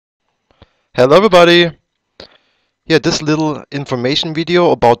Hello everybody! Yeah, this little information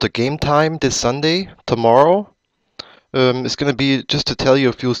video about the game time this Sunday, tomorrow, is gonna be just to tell you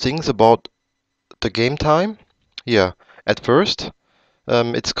a few things about the game time. Yeah, at first,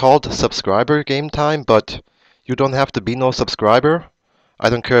 it's called subscriber game time, but you don't have to be no subscriber. I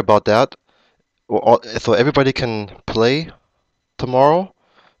don't care about that. So everybody can play tomorrow.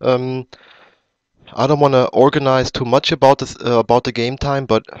 Um, I don't want to organize too much about this about the game time,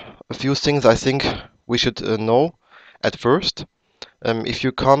 but a few things I think we should know at first. If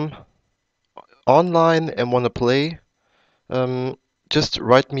you come online and want to play, um, just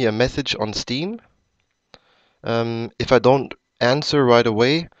write me a message on Steam. If I don't answer right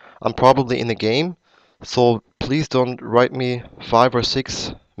away, I'm probably in the game, so please don't write me 5 or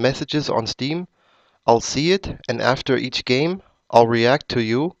 6 messages on Steam. I'll see it, and after each game, I'll react to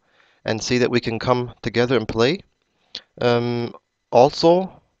you and see that we can come together and play. Um,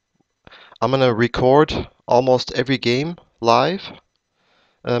 Also, I'm gonna record almost every game live.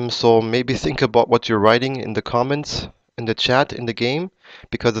 So maybe think about what you're writing in the comments, in the chat, in the game,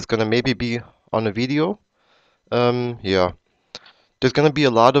 because it's gonna maybe be on a video. Yeah, there's gonna be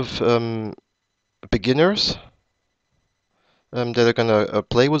a lot of beginners that are gonna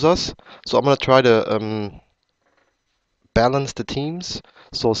play with us. So I'm gonna try to balance the teams.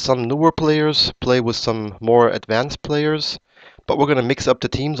 So some newer players play with some more advanced players, but we're gonna mix up the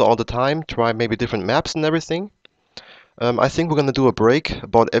teams all the time. Try maybe different maps and everything. I think we're gonna do a break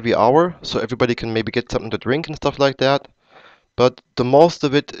about every hour, so everybody can maybe get something to drink and stuff like that. But the most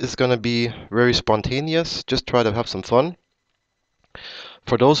of it is going to be very spontaneous. Just try to have some fun.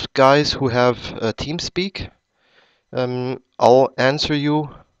 For those guys who have TeamSpeak, I'll answer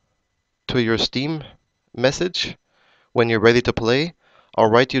you to your Steam message when you're ready to play. I'll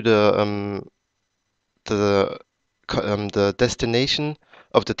write you the the destination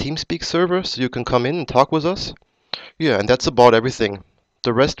of the TeamSpeak server so you can come in and talk with us. Yeah, and that's about everything.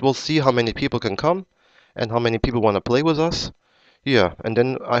 The rest we'll see how many people can come and how many people want to play with us. Yeah, and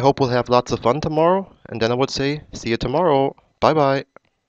then I hope we'll have lots of fun tomorrow. And then I would say, see you tomorrow. Bye bye.